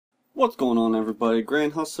What's going on, everybody?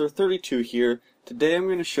 Grand Hustler 32 here. Today I'm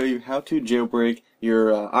going to show you how to jailbreak your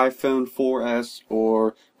iPhone 4S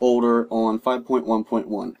or older on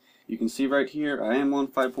 5.1.1. You can see right here I am on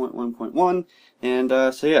 5.1.1, and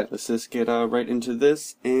so yeah, let's just get right into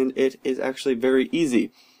this, and it is actually very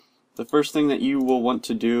easy. The first thing that you will want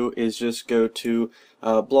to do is just go to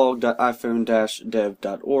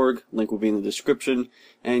blog.iphone-dev.org, link will be in the description,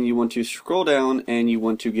 and you want to scroll down and you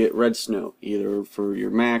want to get Redsn0w, either for your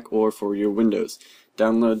Mac or for your Windows.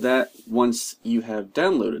 Download that. Once you have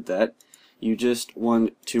downloaded that, you just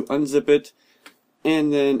want to unzip it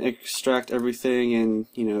and then extract everything, and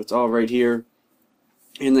it's all right here.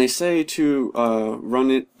 And they say to run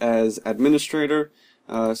it as administrator.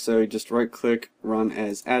 So you just right click, run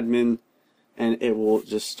as admin, and it will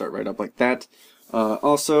just start right up like that.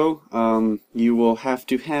 Also, you will have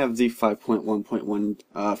to have the 5.1.1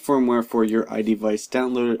 firmware for your iDevice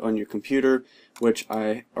downloaded on your computer, which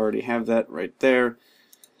I already have that right there.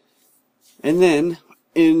 And then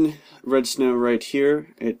in Redsn0w right here,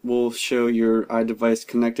 it will show your iDevice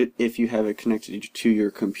connected if you have it connected to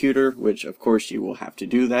your computer, which of course you will have to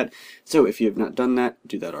do that. So if you have not done that,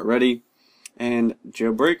 do that already. And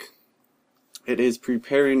jailbreak, it is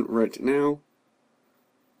preparing right now.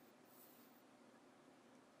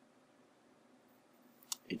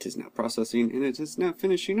 It is now processing, and it is now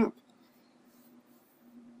finishing up.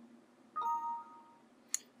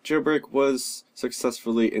 Jailbreak was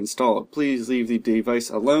successfully installed. Please leave the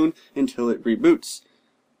device alone until it reboots.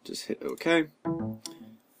 Just hit OK.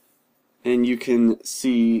 And you can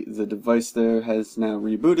see the device there has now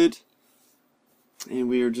rebooted. And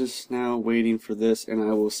we are just now waiting for this, and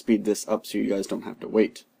I will speed this up so you guys don't have to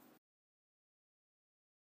wait.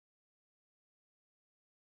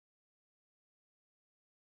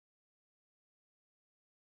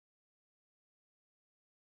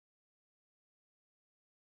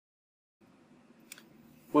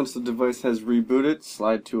 Once the device has rebooted,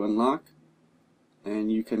 slide to unlock,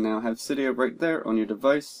 and you can now have Cydia right there on your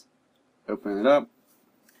device. Open it up.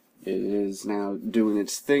 It is now doing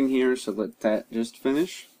its thing here, so let that just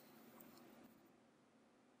finish.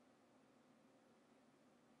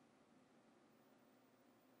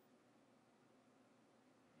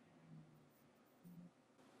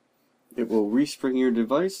 It will respring your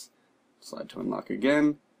device. Slide to unlock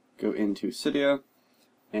again. Go into Cydia,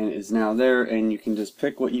 and it is now there, and you can just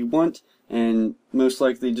pick what you want, and most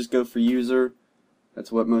likely just go for user.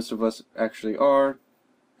 That's what most of us actually are.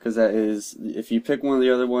 Because that is, if you pick one of the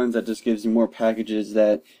other ones, that just gives you more packages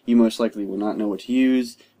that you most likely will not know what to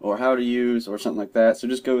use, or how to use, or something like that. So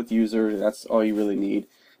just go with user, that's all you really need.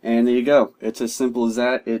 And there you go. It's as simple as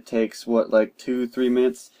that. It takes, what, like 2-3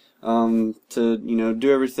 minutes to,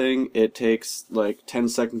 do everything. It takes like 10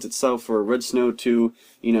 seconds itself for Redsn0w to,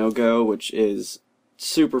 go, which is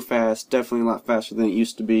super fast, definitely a lot faster than it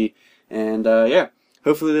used to be. And yeah,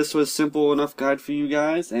 hopefully this was a simple enough guide for you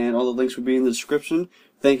guys, and all the links will be in the description.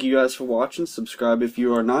 Thank you guys for watching. Subscribe if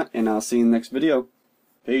you are not, and I'll see you in the next video.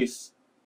 Peace.